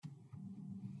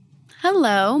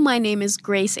Hello, my name is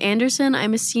Grace Anderson.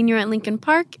 I'm a senior at Lincoln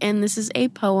Park, and this is a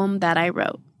poem that I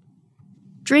wrote.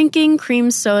 Drinking cream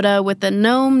soda with a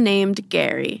gnome named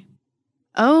Gary.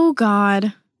 Oh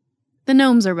God, the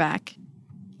gnomes are back.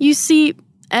 You see,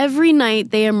 every night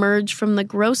they emerge from the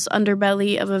gross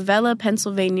underbelly of Avella,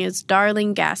 Pennsylvania's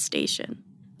darling gas station,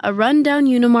 a rundown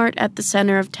Unimart at the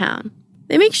center of town.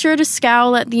 They make sure to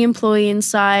scowl at the employee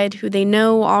inside, who they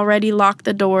know already locked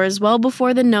the doors well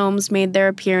before the gnomes made their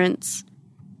appearance.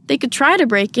 They could try to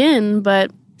break in,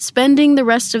 but spending the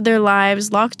rest of their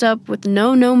lives locked up with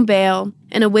no gnome bail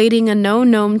and awaiting a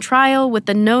no-gnome trial with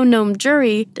a no-gnome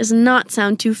jury does not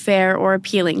sound too fair or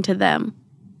appealing to them.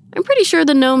 I'm pretty sure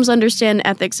the gnomes understand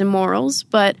ethics and morals,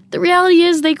 but the reality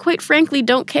is they quite frankly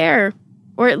don't care.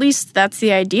 Or at least that's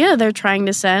the idea they're trying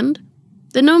to send.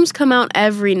 The gnomes come out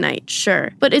every night,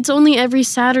 sure, but it's only every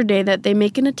Saturday that they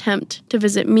make an attempt to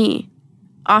visit me.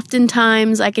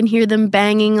 Oftentimes, I can hear them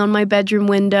banging on my bedroom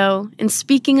window and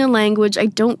speaking a language I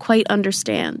don't quite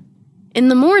understand. In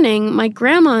the morning, my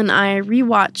grandma and I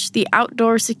rewatch the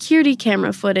outdoor security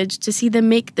camera footage to see them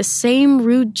make the same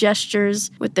rude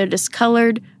gestures with their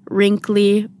discolored,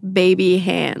 wrinkly baby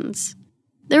hands.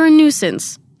 They're a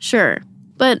nuisance, sure,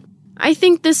 but I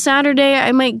think this Saturday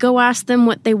I might go ask them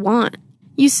what they want.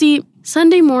 You see,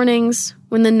 Sunday mornings,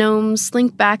 when the gnomes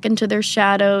slink back into their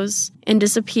shadows and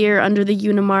disappear under the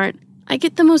Unimart, I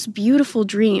get the most beautiful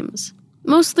dreams.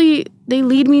 Mostly, they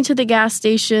lead me to the gas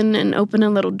station and open a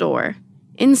little door.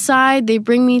 Inside, they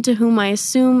bring me to whom I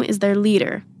assume is their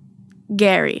leader,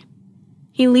 Gary.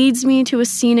 He leads me to a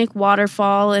scenic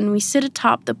waterfall, and we sit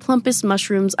atop the plumpest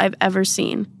mushrooms I've ever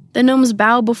seen. The gnomes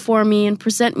bow before me and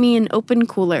present me an open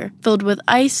cooler filled with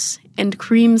ice and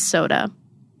cream soda.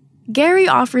 Gary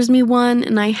offers me one,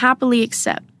 and I happily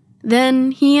accept.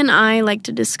 Then he and I like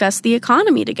to discuss the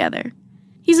economy together.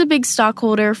 He's a big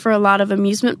stockholder for a lot of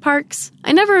amusement parks.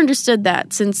 I never understood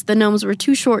that, since the gnomes were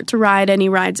too short to ride any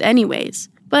rides anyways.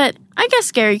 But I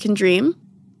guess Gary can dream.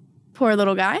 Poor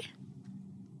little guy.